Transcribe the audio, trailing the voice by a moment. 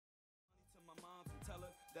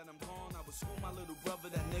that I'm gone, I would school my little brother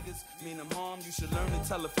that niggas mean I'm harmed. You should learn to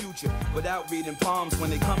tell the future without reading palms. When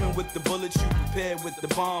they coming with the bullets, you prepare with the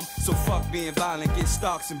bomb. So fuck being violent, get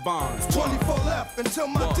stocks and bonds. 24 left until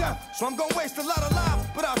my death, so I'm gonna waste a lot of lives,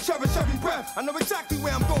 but I'll cherish every breath. I know exactly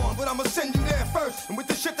where I'm going, but I'ma send you there first. And with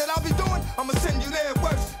the shit that I'll be doing, I'ma send you there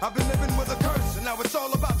worse. I've been living with a curse, and now it's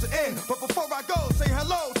all about to end. But before I go, say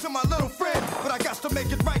hello to my little friend. But I got to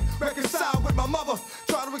make it right, reconcile with my mother.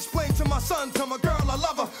 Try to explain to my son, to my girl I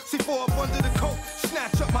love her. C4 up under the coat,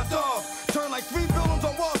 snatch up my dog. Turn like 3 buildings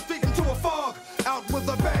on Wall Street into a fog. Out with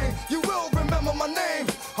a bang, you will remember my name.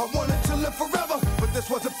 I wanted to live forever, but this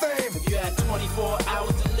wasn't fame. If you had 24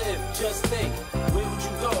 hours to live, just think. Where would you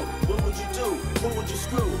go? What would you do? Who would you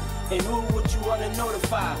screw? And who would you want to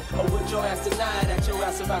notify? Or would your ass deny that your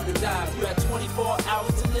ass about to die? If you had 24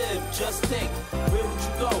 hours to live, just think. Where would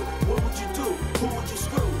you go? What would you do? Who would you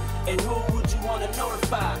screw? And who would you want to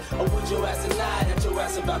notify? Or would your ass deny that your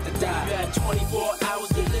ass about to die? If you had 24 hours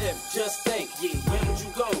to live, just think. Where would you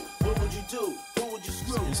go? What would you do? Who would you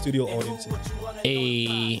screw? In studio audience.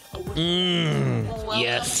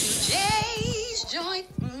 Yes.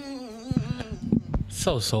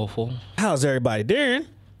 So soulful. How's everybody doing?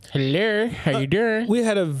 Hello, how you doing? We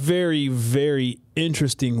had a very, very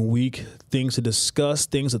interesting week. Things to discuss,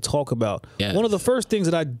 things to talk about. Yes. One of the first things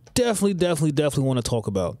that I definitely want to talk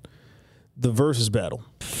about, the versus battle.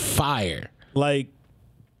 Fire. Like,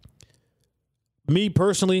 me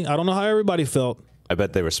personally, I don't know how everybody felt. I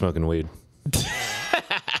bet they were smoking weed.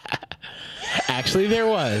 Actually, there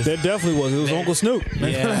was. There definitely was. It was Uncle Snoop.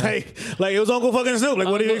 Yeah. like, it was Uncle fucking Snoop. Like,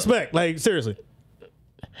 what do you expect? Like, seriously.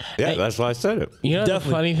 Yeah, that's why I said it. You know, Definitely.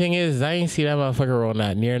 the funny thing is, I ain't see that motherfucker roll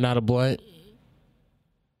not a blunt.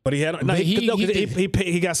 But he had But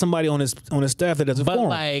he got somebody on his staff that doesn't But form.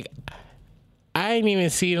 like, I ain't even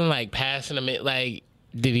see him like passing him. Like,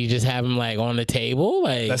 did he just have him like on the table?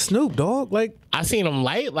 Like, That's Snoop, dog. Like, I seen him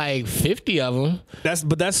light like 50 of them. that's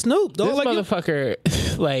Snoop, dog. This Like,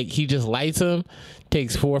 motherfucker, like, he just lights them,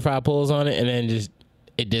 takes 4 or 5 pulls on it, and then just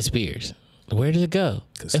it disappears. Where does it go?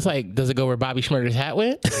 It's like, does it go where Bobby Schmurder's hat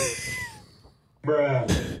went?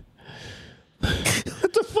 Bruh.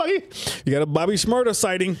 What the fuck? You got a Bobby Schmurder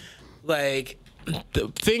sighting. Like, the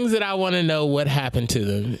things that I want to know what happened to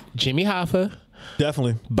them. Jimmy Hoffa,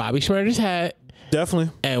 Definitely. Bobby Schmurder's hat,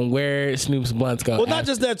 Definitely. and where Snoop's blunts go. Well, not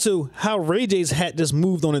just that, too. How Ray J's hat just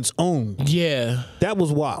moved on its own. Yeah. That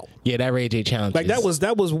was wild. Yeah, that Ray J challenge. Like, that was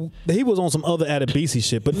he was on some other Adebisi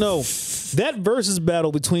shit. But no, that versus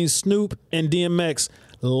battle between Snoop and DMX,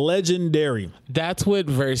 legendary. That's what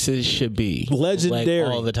versus should be. Legendary.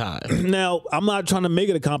 Like, all the time. Now, I'm not trying to make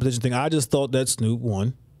it a competition thing. I just thought that Snoop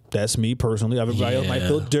won. That's me personally. Everybody else might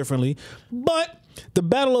feel differently. But the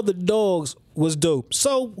Battle of the Dogs was dope.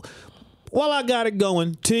 So, while I got it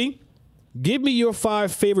going, T, give me your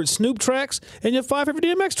 5 favorite Snoop tracks and your 5 favorite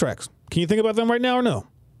DMX tracks. Can you think about them right now or no?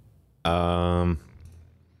 I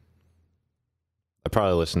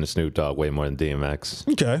probably listen to Snoop Dogg way more than DMX.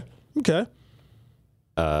 Okay.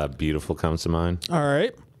 Beautiful comes to mind. All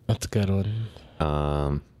right. That's a good one.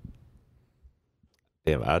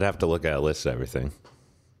 Yeah, I'd have to look at a list of everything.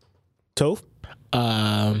 Toph?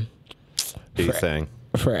 Do you think?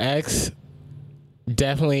 For X,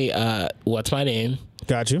 definitely What's My Name?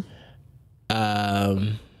 Got you.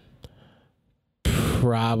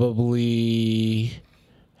 Probably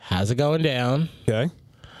How's It Going Down? Okay.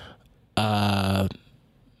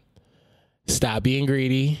 Stop Being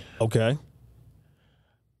Greedy. Okay.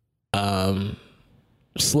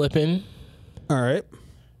 Slippin'. All right.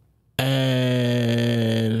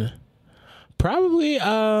 And probably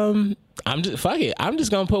I'm just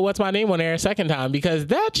gonna put What's My Name on there a second time because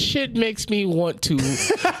that shit makes me want to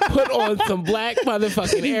put on some black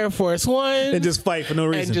motherfucking Air Force Ones And just fight for no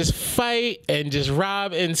reason. and just fight and just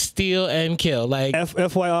rob and steal and kill. Like,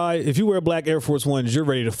 FYI, if you wear black Air Force Ones, you're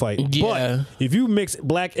ready to fight. Yeah. But if you mix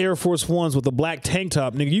black Air Force Ones with a black tank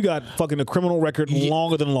top, nigga, you got fucking a criminal record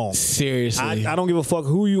longer than long. seriously. I don't give a fuck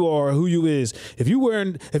who you are or who you is. If you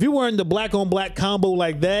wearing the black on black combo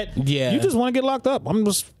like that, Yeah. you just want to get locked up.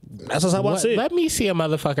 That's just how I see it. Let me see a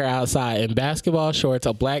motherfucker outside in basketball shorts,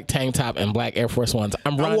 a black tank top, and black Air Force Ones.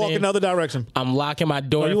 I'm running. walking the other direction. I'm locking my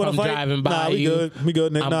door you if wanna I'm fight? driving by Nah, we you. good. We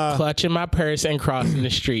good, Nick. I'm Nah. clutching my purse and crossing the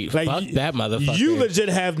street. Like, Fuck that motherfucker. You legit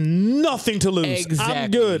have nothing to lose. Exactly.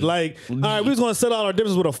 I'm good. Like, all right, we just want to settle all our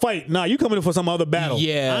differences with a fight. Nah, you coming in for some other battle.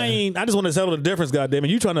 Yeah. I just want to settle the difference, goddammit.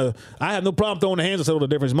 You trying to, I have no problem throwing the hands to settle the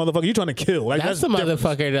difference. Motherfucker, you trying to kill. Like, That's the difference.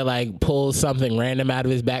 motherfucker that like pulls something random out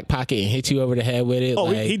of his back pocket and hits you over the head with it. Oh,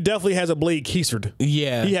 like, he definitely has a blade keistered.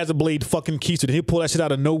 Yeah. He has a blade fucking keistered. He'll pull that shit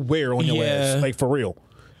out of nowhere on your Yeah. ass. Like, for real.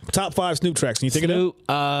 Top 5 Snoop tracks. Can you think of Snoop,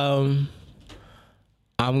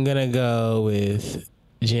 I'm gonna go with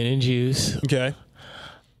Gin and Juice. Okay.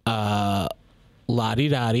 Lottie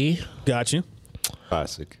Dottie. Got you.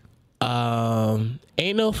 Classic.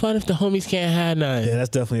 Ain't no fun if the homies can't have none. Yeah, that's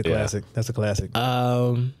definitely a Yeah. classic. That's a classic.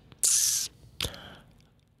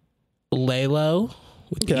 Lay Low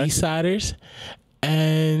with the Okay. East Siders.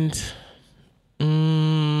 And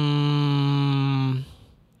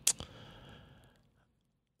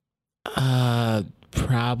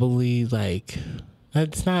probably like,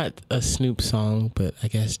 it's not a Snoop song, but I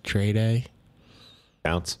guess Dre Day.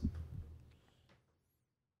 Counts.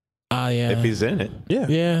 Oh yeah. If he's in it. Yeah.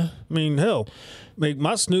 Yeah. I mean, hell,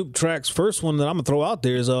 my Snoop tracks first one that I'm gonna throw out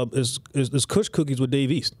there is Kush Cookies with Dave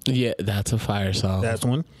East. Yeah, that's a fire song. That's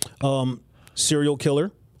one. Serial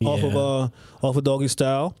Killer off of Doggy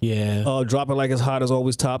Style. Yeah. Drop It Like It's Hot is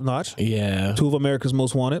always top notch. Yeah. Two of America's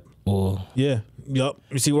Most Wanted. Oh. Yeah. Yup.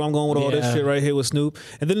 You see where I'm going with all this Yeah. shit right here with Snoop.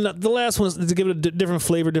 And then the last one is to give it a different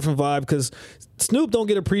flavor, different vibe, because Snoop don't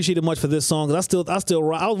get appreciated much for this song. 'Cause I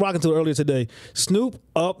was rocking to it earlier today. Snoop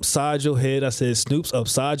Upside Your Head. I said Snoop's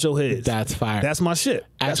Upside Your Head. That's fire. That's my shit.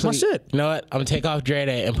 That's my Actually, shit. You know what? I'm gonna take off Dre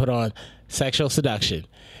Day and put on Sexual Seduction.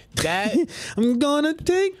 That I'm gonna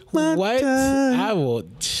take my what? time. I will.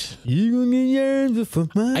 You gonna get yours before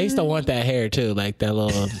mine. I used to want that hair too, like that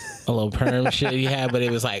little perm shit he had, but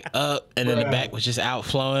it was like up and then the back was just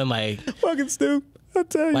outflowing like fucking Snoop. I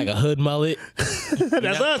tell you. like a hood mullet.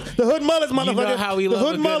 That's us. The hood mullets, motherfucker. know how we the love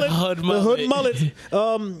hood a good mullet. hood The hood mullet.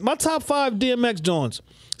 mullet. My top 5 DMX joints.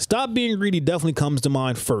 Stop Being Greedy definitely comes to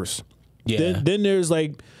mind first. Yeah. Then there's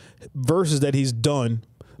like verses that he's done.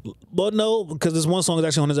 But no, because this one song is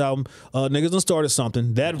actually on his album. Niggas Done Started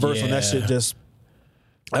Something. That verse on that Yeah. shit just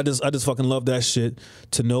I just fucking love that shit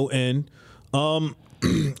to no end.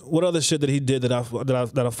 What other shit that he did that I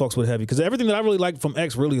fucks with heavy? Because everything that I really like from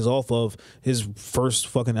X really is off of his first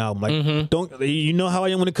fucking album. Like, don't you know how I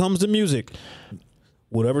am when it comes to music?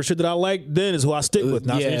 Whatever shit that I like then is who I stick with.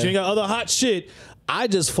 Now, Yeah. if you ain't got other hot shit, I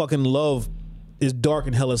just fucking love Is Dark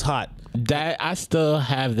and Hell Is Hot. That I still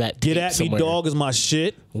have that. Get tape At Me somewhere. Dog is my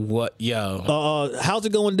shit. What yo? How's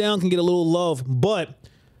It Going Down can get a little love, but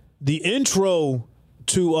the intro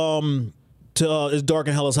to Is Dark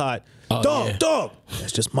and Hell Is Hot. Dog, yeah. dog.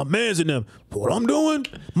 That's just my man's in them. What I'm doing,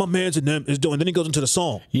 my man's in them is doing. Then he goes into the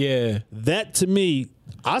song. Yeah. That to me,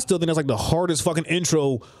 I still think that's like the hardest fucking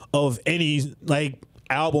intro of any like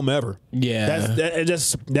album ever. Yeah.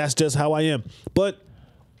 That's just how I am. But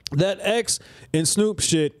that X and Snoop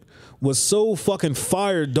shit was so fucking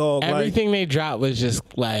fire, dog. Everything they dropped was just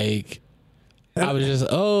like I was just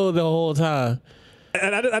the whole time.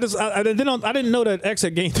 And I didn't know that X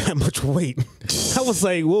had gained that much weight. I was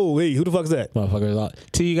like, whoa, hey, who the fuck's that? Motherfuckers.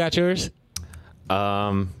 T, you got yours?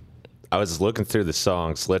 I was looking through the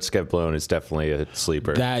songs. Let's Get Blown is definitely a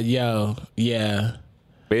sleeper. Yeah.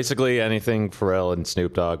 Basically anything Pharrell and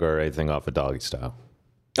Snoop Dogg or anything off of Doggy Style.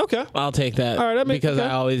 Okay, I'll take that. All right, that makes- because okay.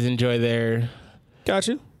 I always enjoy their got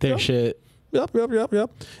you. their Yep. shit. Yep.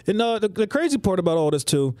 And the crazy part about all this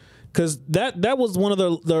too, because that was one of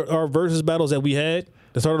our versus battles that we had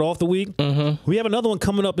that started off the week. Mm-hmm. We have another one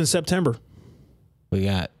coming up in September. We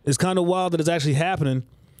got. It's kind of wild that it's actually happening.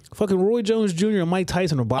 Fucking Roy Jones Jr. and Mike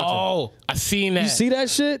Tyson are boxing. Oh, I seen that. You see that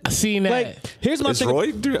shit? I seen that. Like, here's my Is thing.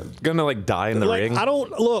 Roy gonna like die in the Like, ring? I don't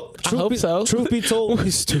look. I hope so. Truth be told,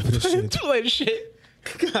 he's stupid as shit. Too late shit.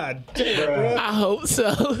 God damn, bro. I hope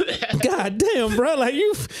so. God damn, bro. Like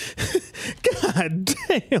you. God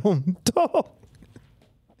damn, dog.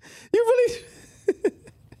 You really.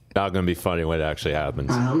 Not gonna be funny when it actually happens.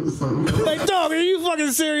 Like, dog, are you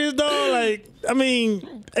fucking serious, dog? Like, I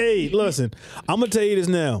mean, hey, listen, I'm gonna tell you this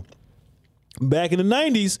now. Back in the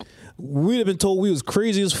 90s, we'd have been told we was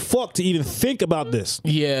crazy as fuck to even think about this.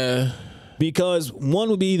 Yeah. Because one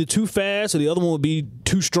would be either too fast or the other one would be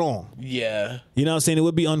too strong. Yeah. You know what I'm saying? It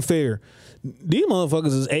would be unfair. These motherfuckers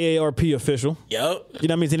is AARP official. Yup. You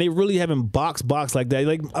know what I mean? And they really haven't box like that.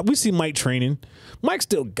 Like, we see Mike training. Mike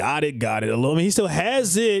still got it a little. I mean, he still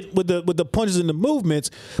has it with the punches and the movements,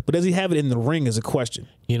 but does he have it in the ring is a question.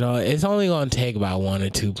 You know, it's only gonna take about 1 or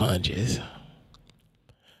 2 punches.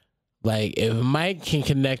 Like if Mike can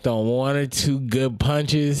connect on 1 or 2 good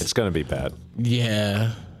punches, It's gonna be bad.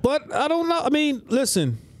 yeah. But I don't know. I mean,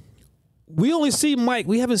 listen, we only see Mike.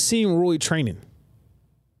 We haven't seen Roy training.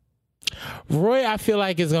 Roy, I feel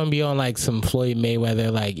like is gonna be on like some Floyd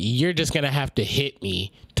Mayweather, like you're just gonna have to hit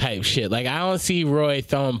me type shit. Like I don't see Roy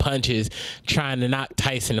throwing punches trying to knock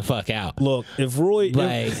Tyson the fuck out. Look, if Roy,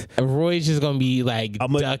 Like Roy's just gonna be like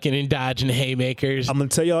I'm a- ducking and dodging haymakers. I'm gonna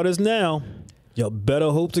tell y'all this now. Y'all better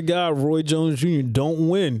hope to God Roy Jones Jr. don't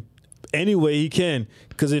win any way he can.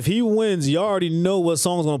 Because if he wins, you already know what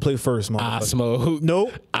song's going to play first, motherfucker. I smoke.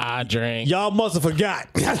 Nope. I drink. Y'all must have forgot.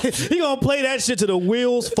 He going to play that shit till the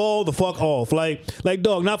wheels fall the fuck off. Like,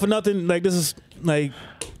 dog, not for nothing. Like, this is, like...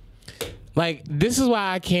 Like, this is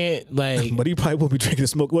why I can't, like... But he probably won't be drinking and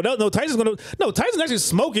smoking. Well, no, Tyson's actually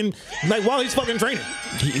smoking, like, while he's fucking training.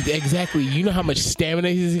 Exactly. You know how much stamina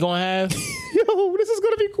he's going to have? Yo, this is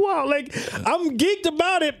going to be wild. Like, I'm geeked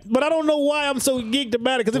about it, but I don't know why I'm so geeked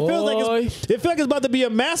about it. Because it feels like it's about to be a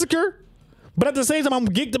massacre. But at the same time, I'm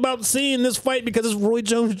geeked about seeing this fight because it's Roy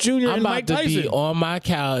Jones Jr. and Mike Tyson. I'm about to be on my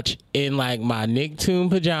couch in like my Nicktoon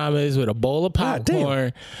pajamas with a bowl of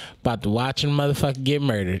popcorn, about to watch a motherfucker get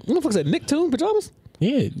murdered. You know what the fuck said Nicktoon pajamas?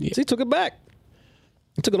 Yeah. See, he took it back.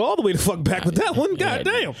 He took it all the way the fuck back with that one. God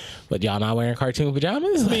damn. But y'all not wearing cartoon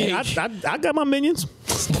pajamas? I mean, I got my minions.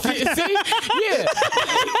 See? Yeah.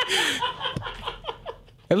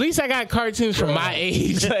 At least I got cartoons from my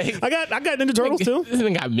age. Like, I got Ninja Turtles too. This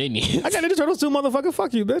nigga got minions. I got Ninja Turtles too, motherfucker.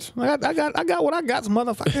 Fuck you, bitch. I got what I got,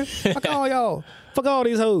 motherfucker. Fuck all y'all. Fuck all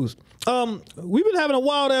these hoes. We've been having a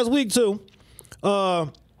wild ass week too.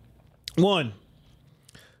 One.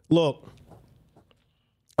 Look.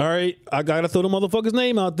 All right, I gotta throw the motherfucker's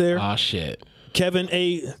name out there. Oh shit. Kevin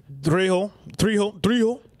A. Trejo.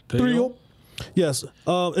 Yes.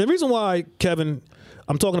 The reason why, Kevin,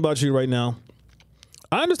 I'm talking about you right now.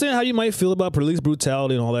 I understand how you might feel about police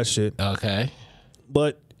brutality and all that shit. Okay.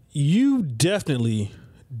 But you definitely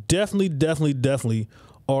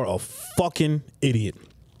are a fucking idiot.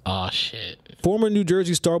 Oh, shit. Former New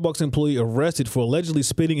Jersey Starbucks employee arrested for allegedly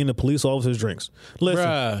spitting in a police officer's drinks. Listen,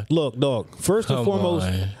 Bruh. Look, dog, first and foremost,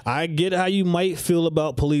 I get how you might feel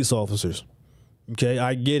about police officers. Okay,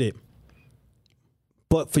 I get it.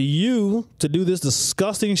 But for you to do this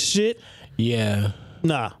disgusting shit, yeah,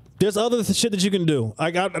 nah. There's other shit that you can do.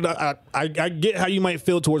 I get how you might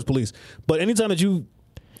feel towards police, but anytime that you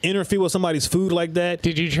interfere with somebody's food like that,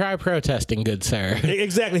 did you try protesting, good sir?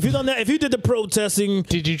 Exactly. If you done that, if you did the protesting,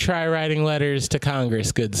 did you try writing letters to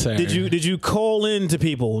Congress, good sir? Did you call in to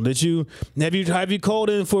people? Have you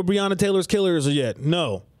called in for Breonna Taylor's killers yet?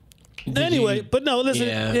 No. But no, listen,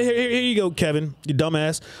 here you go, Kevin, you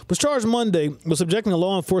dumbass. Was charged Monday with subjecting a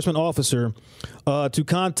law enforcement officer to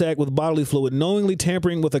contact with bodily fluid, knowingly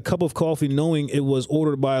tampering with a cup of coffee, knowing it was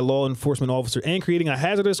ordered by a law enforcement officer, and creating a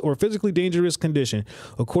hazardous or physically dangerous condition,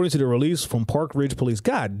 according to the release from Park Ridge Police.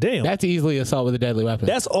 God damn. That's easily assault with a deadly weapon.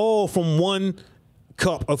 That's all from one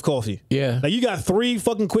cup of coffee. Yeah. Now, you got 3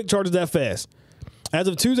 fucking quick charges that fast. As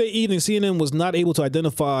of Tuesday evening, CNN was not able to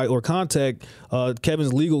identify or contact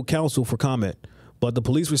Kevin's legal counsel for comment. But the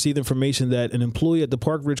police received information that an employee at the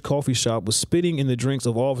Park Ridge coffee shop was spitting in the drinks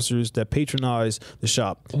of officers that patronized the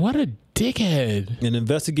shop. What a dickhead. An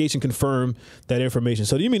investigation confirmed that information.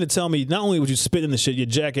 So do you mean to tell me not only would you spit in the shit, you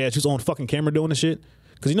jackass, you was on fucking camera doing the shit?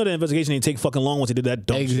 Because you know the investigation didn't take fucking long once he did that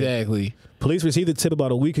dumb shit. Exactly. Police received the tip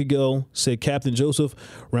about a week ago, said Captain Joseph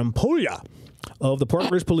Rampolla of the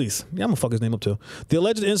Park Ridge Police. Yeah, I'm gonna fuck his name up too. The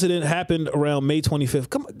alleged incident happened around May 25th.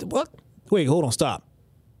 Come on, what? Wait, hold on, stop.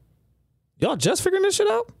 Y'all just figuring this shit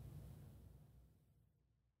out?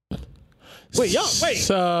 Wait.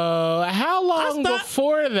 So how long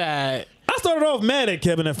before that? I started off mad at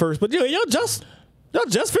Kevin at first, but y'all just figuring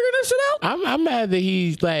this shit out? I'm mad that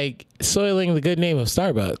he's like soiling the good name of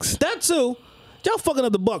Starbucks. That too. Y'all fucking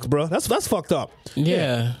up the Bucks, bro. That's fucked up.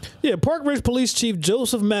 Yeah. Park Ridge Police Chief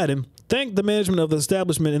Joseph Madden thanked the management of the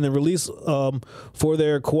establishment in the release for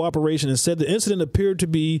their cooperation and said the incident appeared to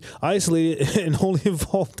be isolated and only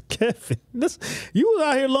involved Kevin. You was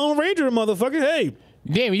out here Lone Ranger, motherfucker. Hey.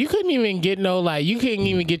 Damn, you couldn't even get you couldn't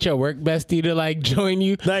even get your work bestie to like join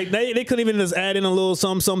you. Like they couldn't even just add in a little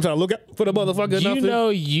something trying to look at for the motherfucker. You know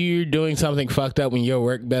you're doing something fucked up when your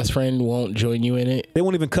work best friend won't join you in it. They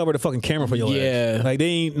won't even cover the fucking camera for your ass. Like they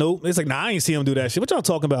ain't It's like, nah, I ain't see him do that shit. What y'all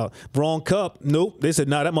talking about? Wrong cup. Nope. They said,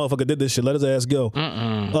 nah, that motherfucker did this shit. Let his ass go.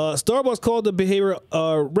 Starbucks called the behavior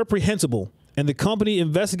reprehensible, and the company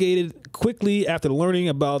investigated quickly after learning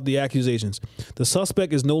about the accusations. The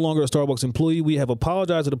suspect is no longer a Starbucks employee. We have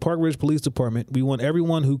apologized to the Park Ridge Police Department. We want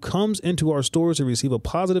everyone who comes into our stores to receive a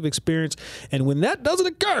positive experience, and when that doesn't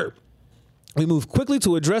occur, we move quickly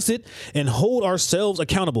to address it and hold ourselves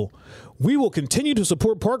accountable. We will continue to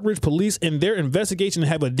support Park Ridge Police in their investigation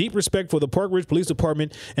and have a deep respect for the Park Ridge Police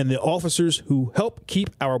Department and the officers who help keep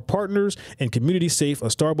our partners and community safe, a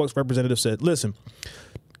Starbucks representative said. Listen,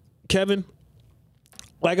 Kevin,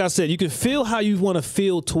 like I said, you can feel how you want to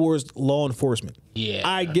feel towards law enforcement. Yeah.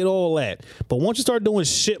 I get all that. But once you start doing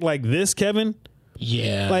shit like this, Kevin,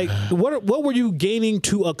 Yeah. Like, what were you gaining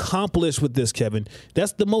to accomplish with this, Kevin?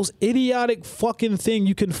 That's the most idiotic fucking thing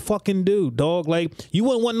you can fucking do, dog. Like, you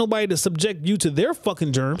wouldn't want nobody to subject you to their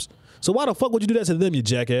fucking germs. So why the fuck would you do that to them, you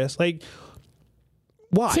jackass? Like,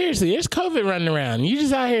 why? Seriously, there's COVID running around. You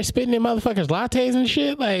just out here spitting in motherfuckers' lattes and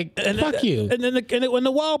shit. Like, fuck you. And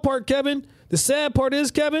the wild part, Kevin, the sad part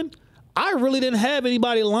is, Kevin, I really didn't have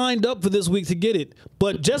anybody lined up for this week to get it.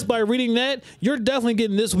 But just by reading that, you're definitely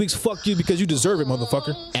getting this week's fuck you because you deserve it,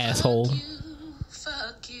 motherfucker. Asshole.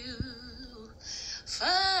 Fuck you. Fuck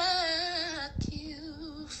you.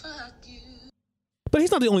 Fuck you. But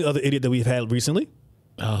he's not the only other idiot that we've had recently.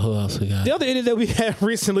 Oh, who else we got? The other idiot that we had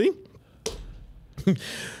recently.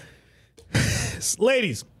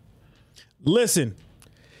 Ladies, listen.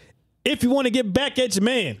 If you want to get back at your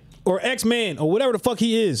man or ex-man or whatever the fuck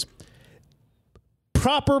he is,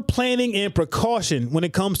 proper planning and precaution when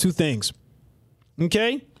it comes to things.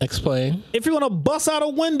 Okay? Explain. If you're going to bust out a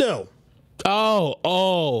window,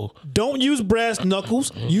 don't use brass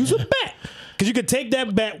knuckles. Use a bat. Because you could take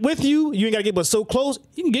that bat with you. You ain't got to get but so close.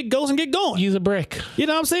 You can get ghosts and get going. Use a brick. You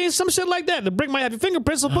know what I'm saying? Some shit like that. The brick might have your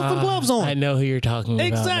fingerprints, so put some gloves on. I know who you're talking about.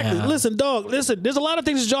 Exactly. Now. Listen, dog. Listen, there's a lot of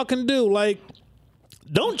things that y'all can do. Like,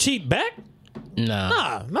 don't cheat back.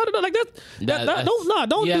 Nah, not like that.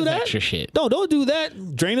 Don't do that. Extra shit. Don't do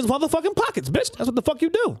that. Drain his motherfucking pockets, bitch. That's what the fuck you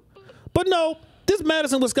do. But no, this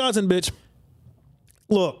Madison, Wisconsin, bitch.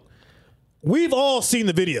 Look, we've all seen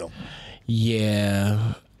the video.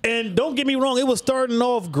 Yeah. And don't get me wrong, it was starting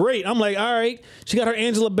off great. I'm like, all right, she got her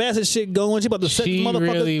Angela Bassett shit going. She about to set the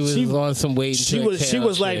motherfucker. Really was on some weight. She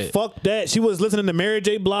was like, fuck that. She was listening to Mary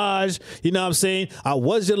J. Blige. You know what I'm saying? I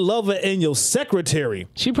was your lover and your secretary.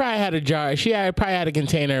 She probably had a jar. Probably had a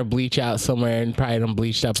container of bleach out somewhere and probably done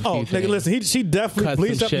bleached up a few things. Nigga, listen, she definitely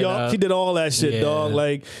bleached up y'all. She did all that shit, dog.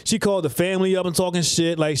 Like, she called the family up and talking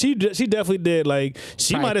shit. Like, she definitely did. Like,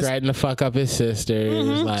 she might have threatened to fuck up his sister.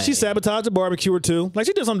 Mm-hmm. Like, she sabotaged the barbecue or two. Like,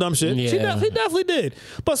 she did some dumb shit. Yeah. She definitely did.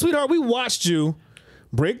 But sweetheart, we watched you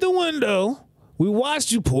break the window. We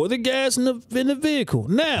watched you pour the gas in the vehicle.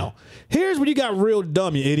 Now, here's when you got real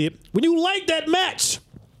dumb, you idiot. When you light that match,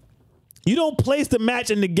 you don't place the match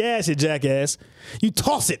in the gas, you jackass. You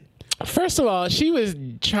toss it. First of all, she was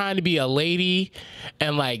trying to be a lady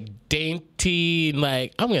and like dainty and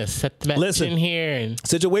like, I'm gonna set the match in here. And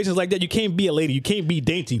situations like that, you can't be a lady. You can't be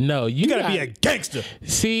dainty. No, you gotta be a gangster.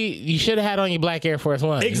 See, you should have had on your black Air Force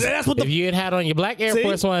Ones. Exactly. If you had on your black Air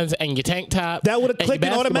Force Ones and your tank top, that would have clicked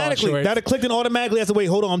in automatically. That would have clicked in automatically. I said, wait,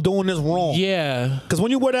 hold on, I'm doing this wrong. Yeah. Because when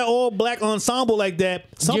you wear that all black ensemble like that,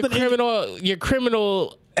 something your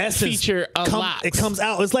criminal essence feature unlocks. It comes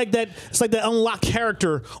out. It's like that. It's like that unlocked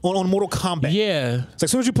character on Mortal Kombat. Yeah. It's like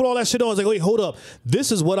as soon as you put all that shit on, it's like, wait, hold up.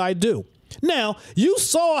 This is what I do. Now you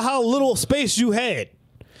saw how little space you had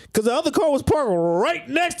because the other car was parked right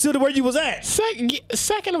next to where you was at.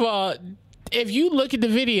 Second of all, if you look at the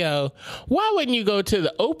video, why wouldn't you go to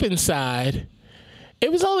the open side? It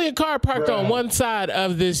was only a car parked on one side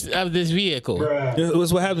of this vehicle. It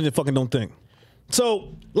was what happens when you fucking don't think.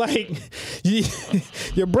 So, like,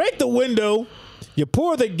 you break the window, you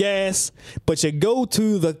pour the gas, but you go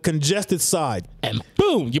to the congested side. And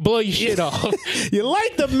boom, you blow your shit off. You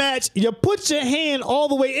light the match, you put your hand all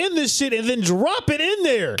the way in this shit, and then drop it in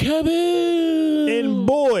there. Kaboom! And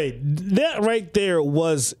boy, that right there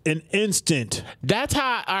was an instant. That's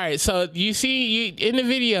how, all right, so you see, in the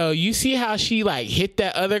video, you see how she, like, hit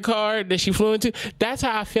that other car that she flew into? That's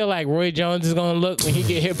how I feel like Roy Jones is going to look when he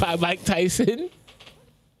get hit by Mike Tyson.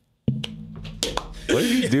 What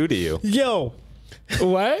did he do to you? Yo.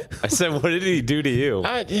 What? I said, what did he do to you?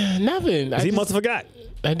 Nothing. He must have forgot.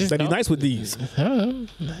 I just that he's nice with these. I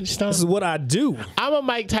don't know. This is what I do. I'm a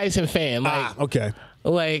Mike Tyson fan. Like, okay.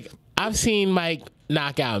 Like, I've seen Mike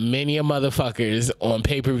knock out many a motherfuckers on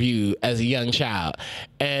pay-per-view as a young child.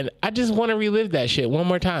 And I just want to relive that shit one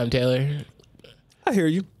more time, Taylor. I hear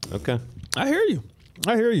you. Okay. I hear you.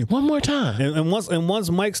 One more time. And once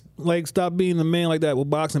Mike like stopped being the man like that with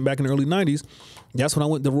boxing back in the early 90s, that's when I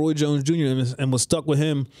went to Roy Jones Jr. and was stuck with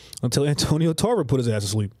him until Antonio Tarver put his ass to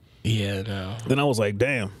sleep. Yeah, no. Then I was like,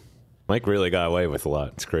 damn. Mike really got away with a lot.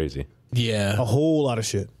 It's crazy. Yeah. A whole lot of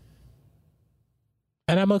shit.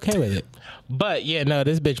 And I'm okay with it. But yeah, no,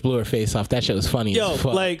 this bitch blew her face off. That shit was funny as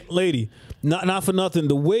fuck. Like, lady, not for nothing.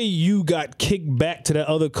 The way you got kicked back to that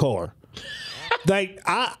other car. Like,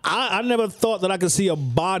 I never thought that I could see a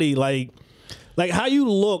body like how you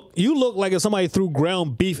look like if somebody threw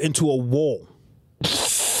ground beef into a wall.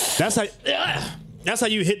 That's how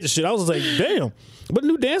you hit the shit. I was like, damn. What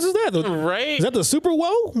new dance is that? Right? Is that the super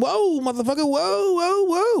whoa? Whoa, motherfucker,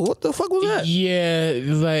 whoa. What the fuck was that? Yeah,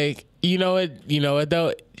 like, you know what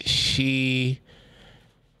though? She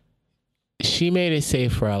she made it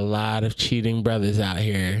safe for a lot of cheating brothers out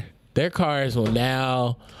here. Their cars will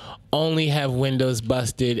now only have windows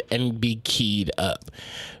busted and be keyed up.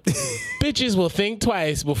 Bitches will think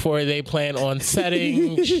twice before they plan on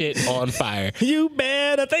setting shit on fire. You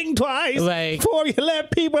better think twice before you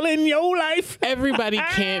let people in your life. Everybody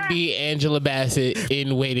can't be Angela Bassett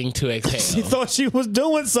in Waiting to Exhale. She thought she was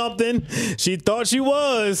doing something. She thought she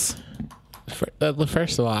was.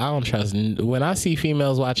 First of all, I don't trust. When I see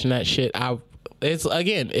females watching that shit,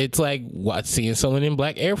 it's like seeing someone in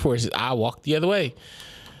black Air Forces. I walk the other way.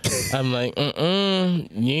 I'm like, you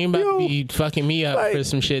ain't about to be fucking me up for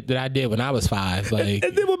some shit that I did when I was 5. Like,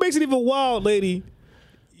 and then what makes it even wild, lady?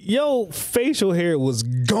 Yo, facial hair was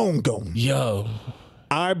gone. Yo,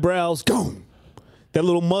 eyebrows gone. That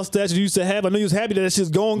little mustache you used to have. I know you was happy that shit's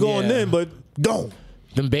gone then, but gone.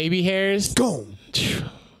 Them baby hairs gone.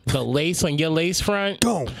 The lace on your lace front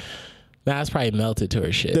gone. That's probably melted to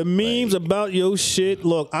her shit. The memes about your shit.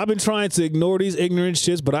 Look, I've been trying to ignore these ignorant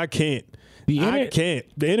shits, but I can't. I can't.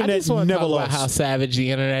 The internet I just want to never talk lost. About how savage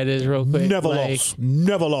the internet is, real quick. Never lost.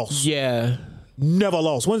 Never lost. Yeah. Never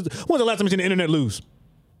lost. When's the last time you seen the internet lose?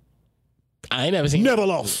 I ain't never seen. Never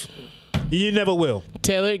lost. You never will.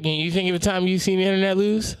 Taylor, can you think of a time you seen the internet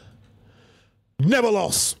lose? Never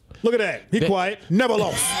lost. Look at that. He quiet. Never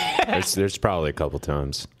lost. There's probably a couple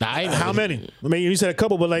times. How many? I mean, you said a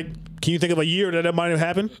couple, but like, can you think of a year that might have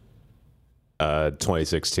happened?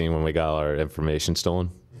 2016 when we got our information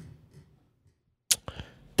stolen.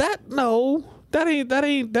 That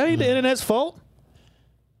ain't the internet's fault.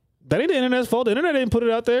 That ain't the internet's fault. The internet didn't put it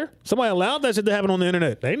out there. Somebody allowed that shit to happen on the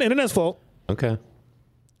internet. That ain't the internet's fault. Okay. When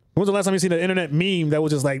was the last time you seen an internet meme that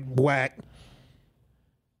was just like whack?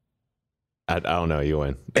 I don't know. You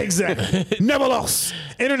win. Exactly. Never lost.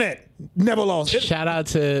 Internet never lost. Shout out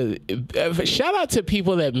to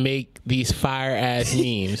people that make these fire ass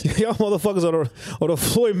memes. Y'all motherfuckers are the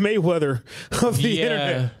Floyd Mayweather of the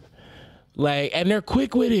internet. Like, and they're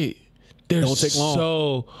quick with it. They're don't take long.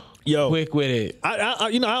 So quick with it.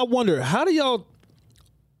 I wonder, how do y'all?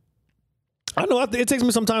 I know it takes me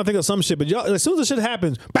some time to think of some shit, but y'all, as soon as the shit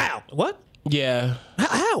happens, bow. What? Yeah.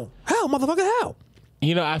 How, motherfucker? How?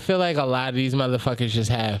 You know, I feel like a lot of these motherfuckers just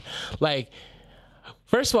have, like,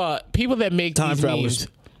 first of all, people that make time these travelers.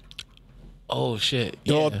 Memes, oh shit,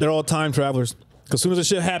 they're all time travelers. As soon as the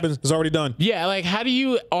shit happens, it's already done. Yeah, like, how do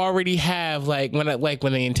you already have when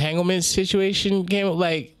the entanglement situation came up,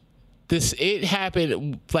 like this, it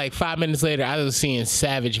happened like 5 minutes later. I was seeing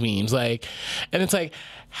savage memes, like, and it's like,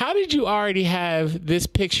 how did you already have this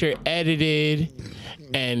picture edited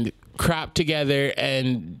and cropped together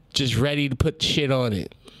and just ready to put shit on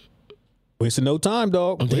it? Wasted no time,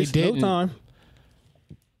 dog. They Wasted didn't. no time.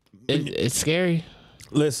 It's scary.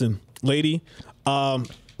 Listen, lady,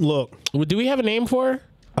 look. Do we have a name for her?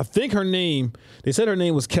 I think they said her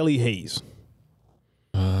name was Kelly Hayes.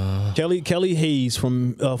 Kelly Hayes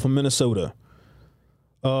from Minnesota.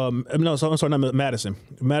 No, I'm sorry, not Madison.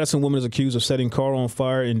 Madison woman is accused of setting car on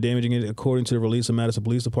fire and damaging it, according to the release of Madison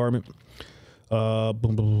Police Department.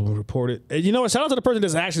 Reported. You know what? Shout out to the person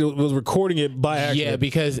that actually was recording it by accident. Yeah,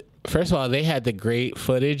 because first of all, they had the great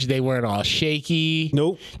footage. They weren't all shaky.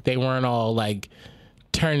 Nope. They weren't all like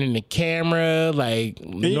turning the camera like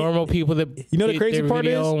normal people that the crazy part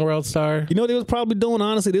is on World Star. You know what they was probably doing?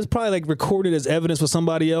 Honestly, they was probably like recorded as evidence for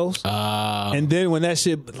somebody else. And then when that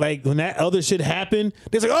shit, like when that other shit happened,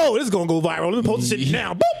 they was like, "Oh, this is gonna go viral. Let me post this shit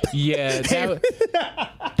now." Boop. Yeah,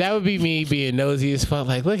 that would be me being nosy as fuck.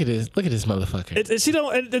 Like, look at this motherfucker. She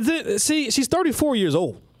don't see. She's 34 years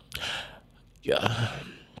old. Yeah.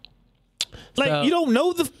 Like, So, you don't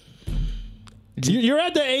know you're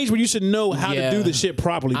at the age where you should know how to do the shit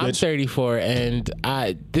properly, I'm bitch. 34, and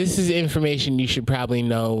this is information you should probably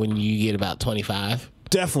know when you get about 25.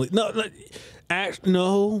 Definitely.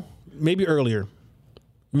 No, maybe earlier.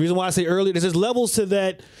 The reason why I say earlier, there's levels to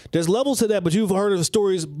that. But you've heard of the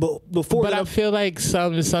stories before. But I feel like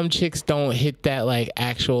some chicks don't hit that like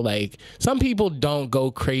actual like. Some people don't go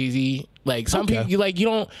crazy. Like some people, you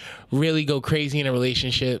don't really go crazy in a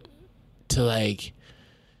relationship to like.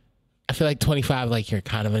 I feel like 25, like you're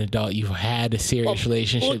kind of an adult. You've had a serious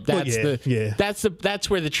relationship. That's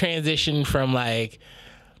where the transition from like,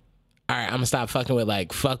 all right, I'm gonna stop fucking with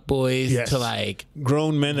like fuck boys to like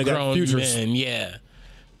grown men that got futures. Men, yeah.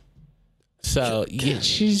 So you're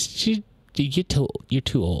too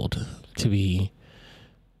old to be.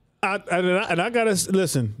 And I gotta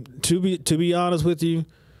listen. To be honest with you,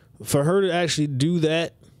 for her to actually do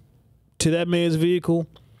that to that man's vehicle.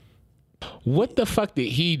 What the fuck did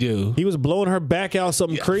he do? He was blowing her back out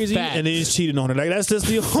something crazy, facts. and then he's cheating on her. Like that's just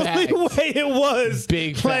the only Facts. way it was.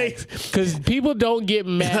 Big facts. Because people don't get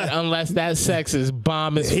mad unless that sex is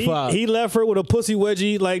bomb as fuck. He left her with a pussy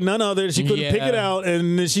wedgie like none other. She couldn't pick it Yeah. out,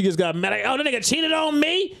 and then she just got mad. Like, oh, the nigga cheated on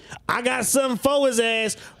me. I got something for his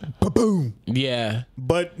ass. Ba-boom. Yeah.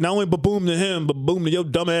 But not only ba-boom to him, but boom to your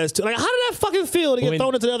dumb ass too. Like, how did that fucking feel to get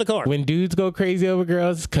thrown into the other car? When dudes go crazy over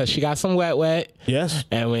girls, because she got some wet. Yes.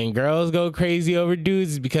 And when girls go crazy over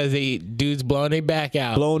dudes, it's because dudes blowing their back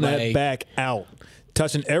out. Blowing that back out.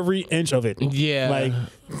 Touching every inch of it. Yeah. Like,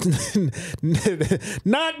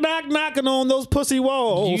 knocking on those pussy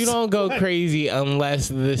walls. You don't go crazy unless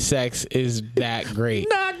the sex is that great.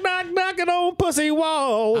 knocking on pussy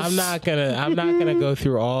walls. I'm not gonna go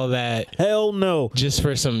through all that Hell no. just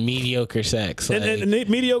for some mediocre sex. Like, And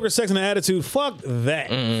mediocre sex and attitude. Fuck that.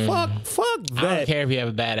 Fuck that. I don't care if you have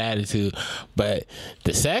a bad attitude, but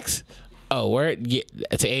the sex,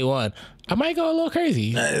 it's A1. I might go a little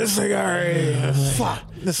crazy. It's like, all right, fuck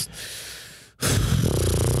this.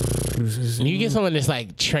 You get someone that's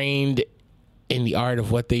like trained in the art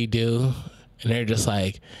of what they do, and they're just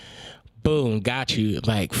like, boom, got you.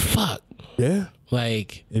 Like, fuck. Yeah,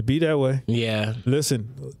 Like, it be that way. yeah.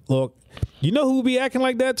 Listen, look, you know who be acting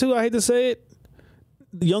like that too? I hate to say it.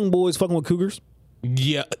 The young boys fucking with cougars.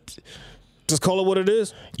 Yeah. Just call it what it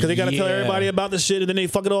is. Because they got to tell Yeah. everybody about the shit and then they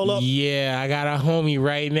fuck it all up. Yeah, I got a homie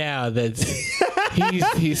right now that's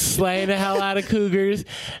he's slaying the hell out of cougars.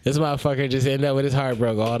 This motherfucker just end up with his heart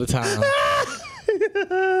broke all the time.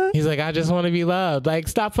 He's like, I just want to be loved. Like,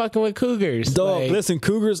 stop fucking with cougars. Dog, Like, listen,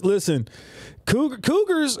 cougars,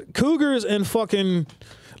 cougars and fucking,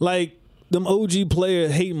 like, them OG player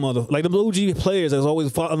hate like them OG players that's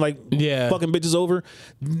always fucking bitches over.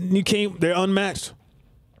 They're unmatched.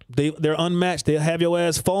 They're unmatched. They'll have your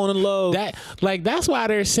ass falling in love. that's why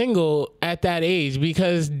they're single at that age,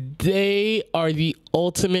 because they are the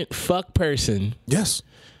ultimate fuck person. Yes.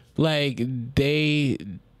 Like, they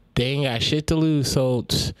ain't got shit to lose. So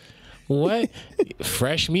what?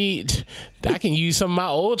 Fresh meat. I can use some of my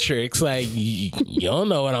old tricks. Like, you don't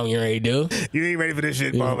know what I'm getting ready to do. You ain't ready for this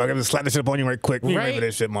shit, motherfucker. I'm gonna slap this shit up on you right quick. You ain't ready Right? for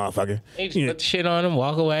this shit, motherfucker. They just put the shit on him,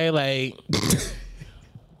 walk away. Like,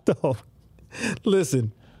 Dog.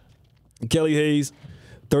 Listen, Kelly Hayes,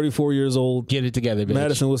 34 years old, get it together, bitch.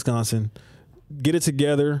 Madison, Wisconsin. Get it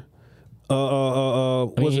together. Get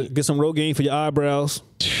some Rogaine for your eyebrows.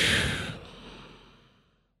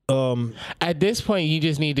 At this point, you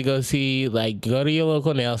just need to go to your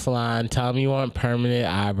local nail salon, tell them you want permanent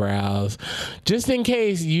eyebrows. Just in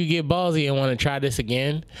case you get ballsy and want to try this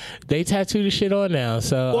again, they tattoo the shit on now.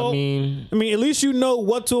 So, Well, I mean, at least you know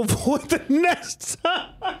what to avoid the next time.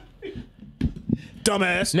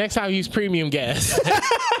 Dumbass. next time use premium gas.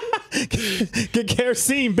 Get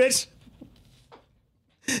kerosene, bitch.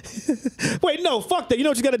 Wait, no, fuck that. You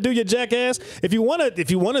know what you got to do, you jackass? If you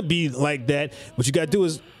wanna be like that, what you got to do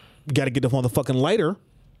is you got to get the motherfucking lighter,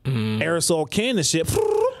 aerosol can and shit.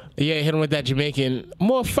 Yeah, hit them with that Jamaican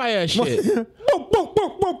more fire shit.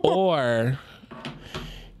 Or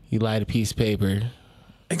you light a piece of paper,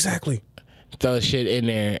 Exactly. throw shit in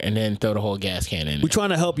there, and then throw the whole gas can in. We're trying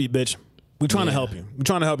to help you, bitch. We're trying to help you. We're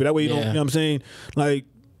trying to help you. That way you don't, you know what I'm saying? Like,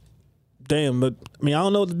 damn, but I mean, I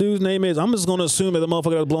don't know what the dude's name is. I'm just going to assume that the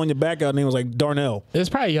motherfucker that was blowing your back out name was like Darnell. It's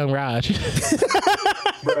probably Young Raj.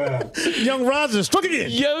 Young Roger struck again.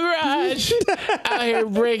 Young Raj out here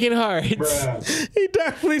breaking hearts. He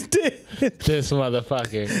definitely did. This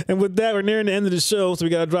motherfucker. And with that, we're nearing the end of the show, so we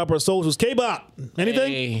got to drop our socials. K-Bop,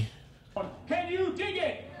 anything? Hey. Can you dig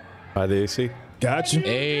it? By the AC. Got you.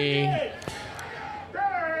 Hey.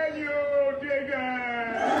 Can you dig it?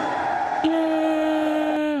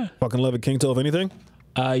 Fucking love it, King Toph. Anything?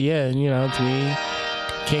 Yeah, it's me,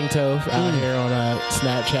 King Toph, out here on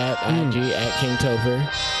Snapchat, IG at King Topher,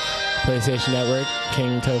 PlayStation Network,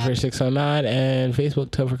 King Topher 609, and Facebook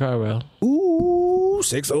Topher Carwell. Ooh,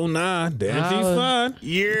 609. Damn, she's fine.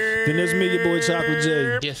 Yeah. Then there's me, your boy Chocolate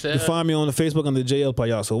J. Yes, sir. You find me on the Facebook under JL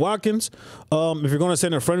Payaso Watkins. If you're going to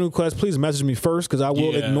send a friend request, please message me first, because I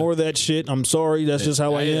will ignore that shit. I'm sorry. That's just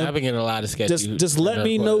how I am. I've been getting a lot of sketches. Just let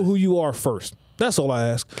me know who you are first. That's all I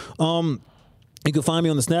ask. You can find me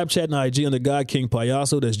on the Snapchat and IG under God King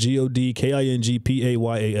Payaso. That's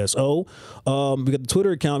GODKINGPAYASO. We got the Twitter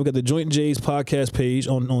account. We got the Joint J's podcast page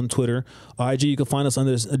on Twitter. IG, you can find us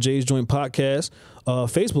under J's Joint Podcast.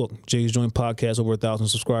 Facebook, J's Joint Podcast, over 1,000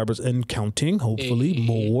 subscribers and counting, hopefully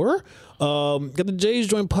more. Got the J's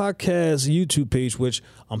Joint Podcast YouTube page, which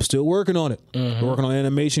I'm still working on it. We're working on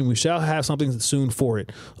animation. We shall have something soon for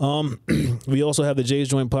it. We also have the J's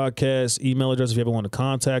Joint Podcast email address if you ever want to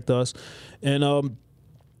contact us. And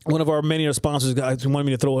one of our many sponsors guys wanted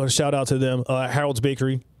me to throw a shout out to them. Harold's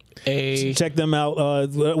Bakery. Check them out.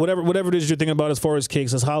 Whatever it is you're thinking about as far as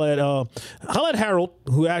cakes, let's holla at Harold,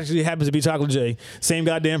 who actually happens to be Chocolate J. Same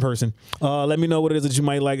goddamn person. Let me know what it is that you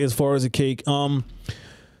might like as far as a cake.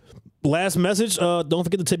 Last message. Don't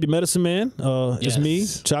forget to tip your medicine man. It's me,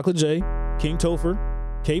 Chocolate J, King Topher,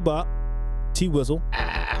 K-Bop, T-Wizzle.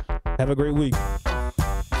 Have a great week. I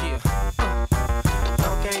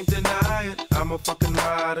can't deny it. I'm a fucking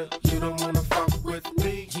rider. You don't wanna fuck with